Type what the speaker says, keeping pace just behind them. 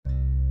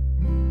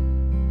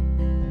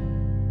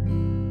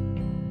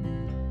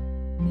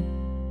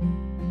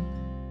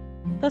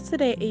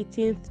Saturday,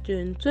 18th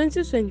June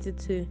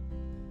 2022.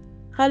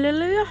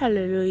 Hallelujah,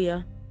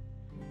 hallelujah.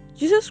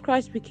 Jesus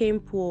Christ became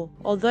poor,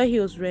 although he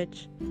was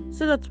rich,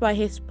 so that by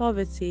his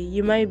poverty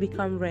you might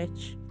become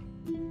rich.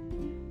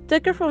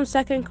 Taken from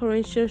 2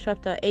 Corinthians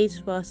chapter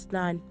 8, verse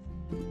 9.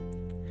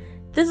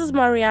 This is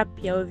Maria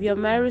Pia with your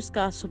Mary's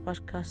Gospel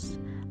podcast.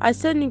 I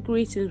send you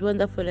greetings,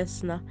 wonderful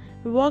listener.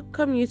 We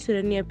welcome you to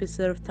the new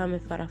episode of Time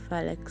with Father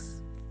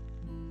Felix.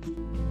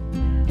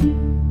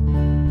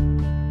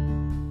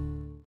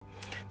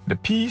 The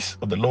peace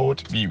of the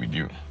Lord be with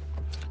you.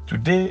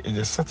 Today is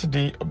the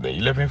Saturday of the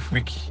 11th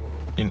week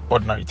in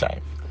ordinary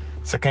time.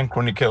 2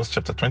 Chronicles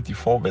chapter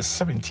 24 verse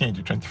 17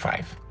 to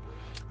 25.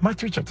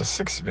 Matthew chapter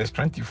 6 verse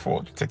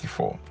 24 to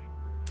 34.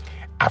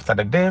 After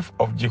the death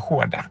of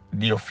Jehoiada,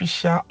 the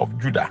official of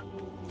Judah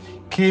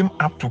came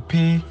up to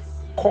pay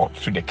court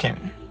to the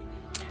king.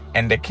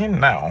 And the king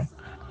now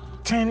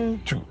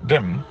turned to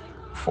them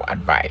for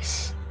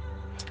advice.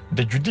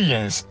 The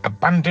Judeans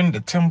abandoned the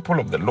temple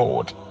of the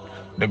Lord,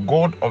 the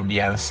God of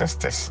their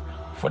ancestors,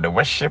 for the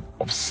worship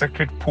of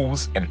sacred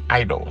poles and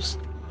idols.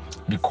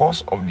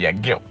 Because of their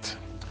guilt,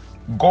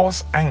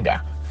 God's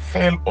anger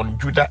fell on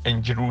Judah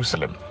and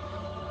Jerusalem.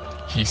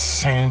 He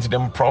sent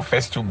them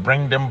prophets to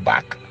bring them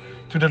back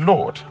to the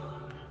Lord.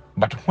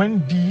 But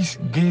when these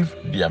gave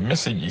their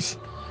messages,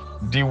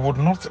 they would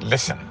not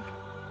listen.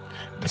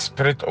 The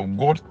Spirit of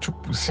God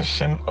took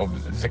possession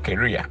of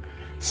Zechariah,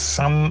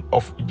 son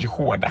of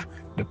Jehoiada,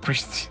 the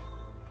priest.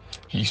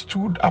 He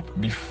stood up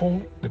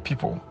before the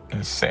people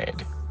and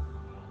said,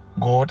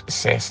 God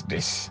says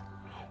this,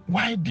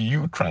 why do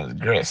you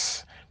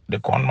transgress the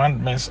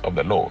commandments of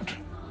the Lord?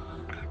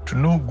 To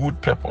no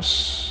good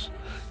purpose.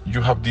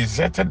 You have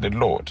deserted the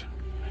Lord.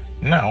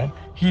 Now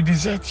he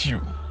deserts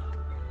you.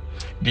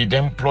 They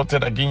then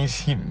plotted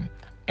against him,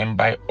 and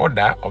by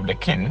order of the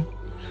king,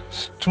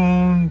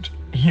 stoned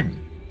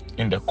him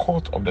in the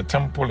court of the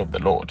temple of the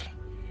Lord.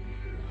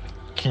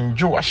 King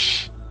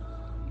Joash,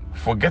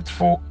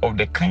 forgetful of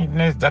the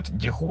kindness that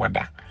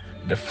Jehoiada,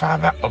 the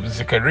father of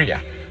Zechariah,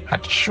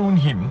 had shown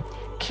him,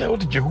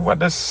 killed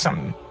Jehoiada's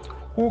son,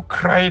 who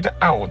cried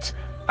out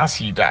as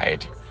he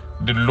died,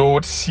 the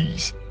Lord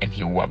sees and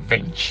he will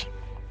avenge.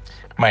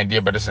 My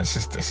dear brothers and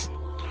sisters,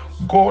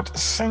 God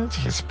sent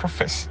his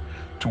prophets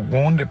to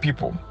warn the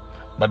people,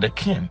 but the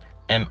king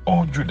and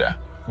all Judah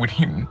with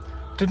him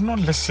did not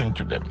listen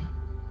to them.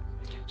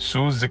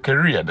 So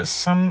Zechariah, the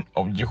son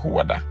of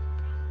Jehoiada,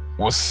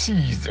 was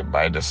seized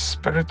by the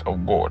Spirit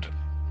of God.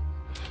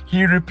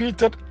 He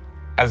repeated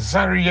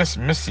Azariah's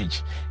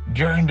message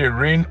during the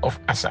reign of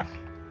Asa.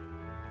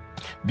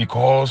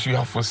 Because you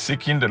have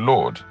forsaken the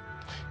Lord,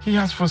 he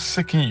has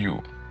forsaken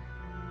you.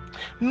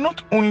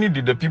 Not only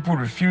did the people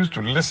refuse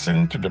to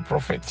listen to the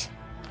prophet,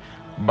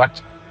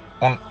 but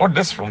on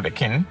orders from the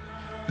king,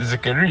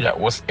 Zechariah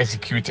was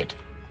executed.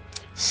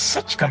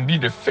 Such can be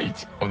the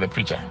fate of the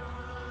preacher.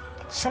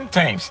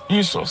 Sometimes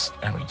insults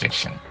and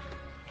rejection.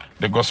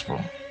 The gospel.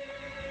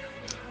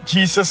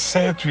 Jesus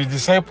said to his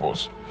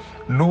disciples,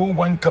 no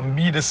one can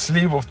be the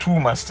slave of two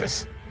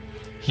masters.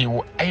 He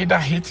will either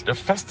hate the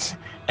first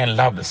and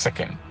love the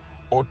second,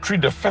 or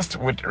treat the first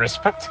with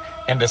respect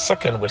and the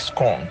second with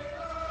scorn.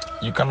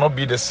 You cannot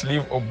be the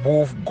slave of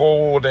both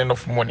God and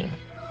of money.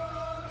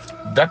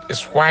 That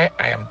is why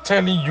I am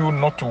telling you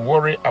not to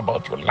worry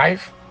about your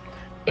life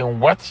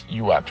and what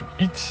you are to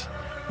eat,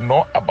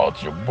 nor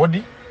about your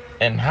body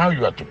and how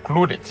you are to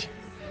clothe it.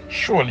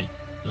 Surely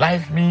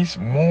life means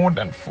more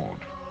than food,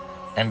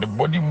 and the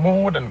body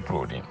more than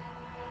clothing.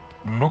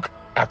 Look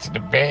at the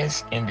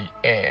birds in the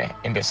air,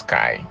 in the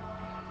sky.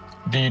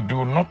 They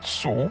do not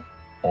sow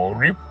or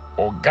reap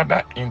or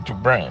gather into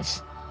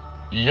barns,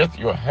 yet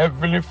your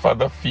heavenly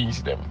Father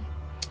feeds them.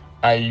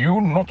 Are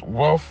you not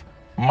worth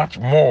much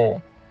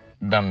more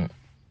than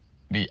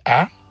they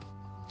are?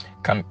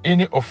 Can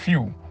any of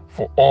you,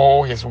 for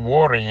all his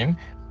worrying,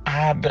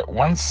 add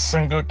one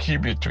single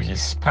cubit to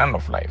his span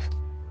of life?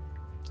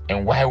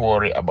 And why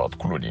worry about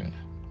clothing?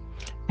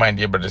 My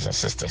dear brothers and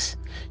sisters,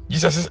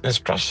 Jesus'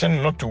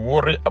 instruction not to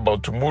worry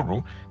about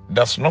tomorrow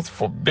does not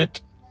forbid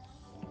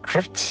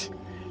thrift,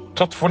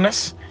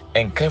 thoughtfulness,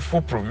 and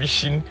careful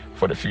provision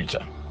for the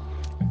future.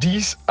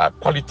 These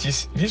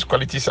qualities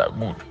are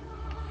good.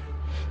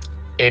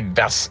 It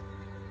does,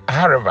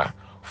 however,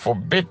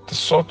 forbid the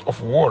sort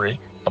of worry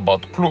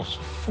about clothes,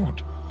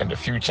 food, and the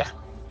future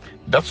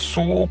that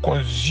so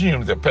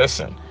consumes the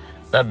person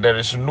that there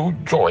is no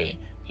joy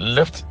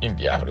left in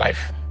their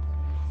life.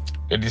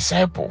 The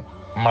disciple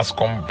must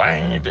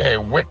combine their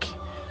work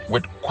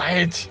with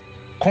quiet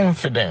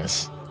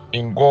confidence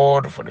in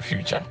God for the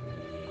future.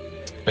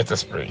 Let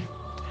us pray.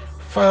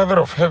 Father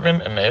of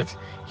heaven and earth,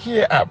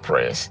 hear our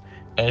prayers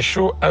and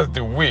show us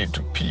the way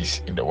to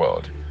peace in the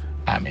world.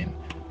 Amen.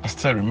 I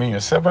still remain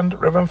your servant,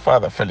 Reverend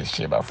Father Felix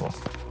Chebafo.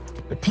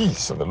 The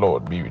peace of the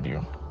Lord be with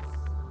you.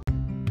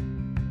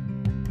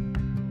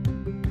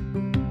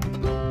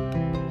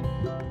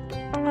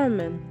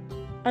 Amen.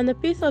 And the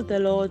peace of the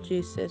Lord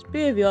Jesus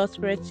be with your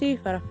spirit too,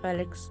 Father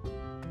Felix.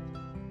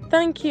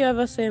 Thank you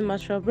ever so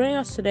much for bringing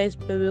us today's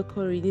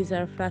biblical readings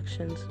and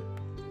reflections.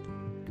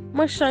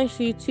 Much thanks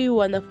to you too,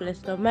 wonderful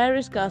listener of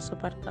Mary's Gospel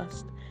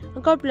Podcast.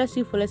 And God bless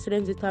you for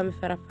listening to Tommy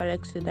Farah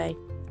Felix today.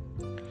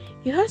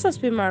 Your host has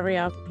been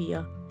Maria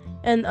Pia.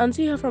 And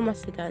until you hear from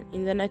us again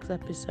in the next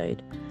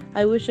episode,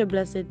 I wish a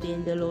blessed day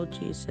in the Lord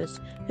Jesus,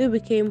 who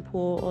became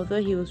poor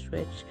although he was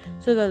rich,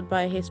 so that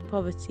by his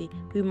poverty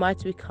we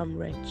might become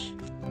rich.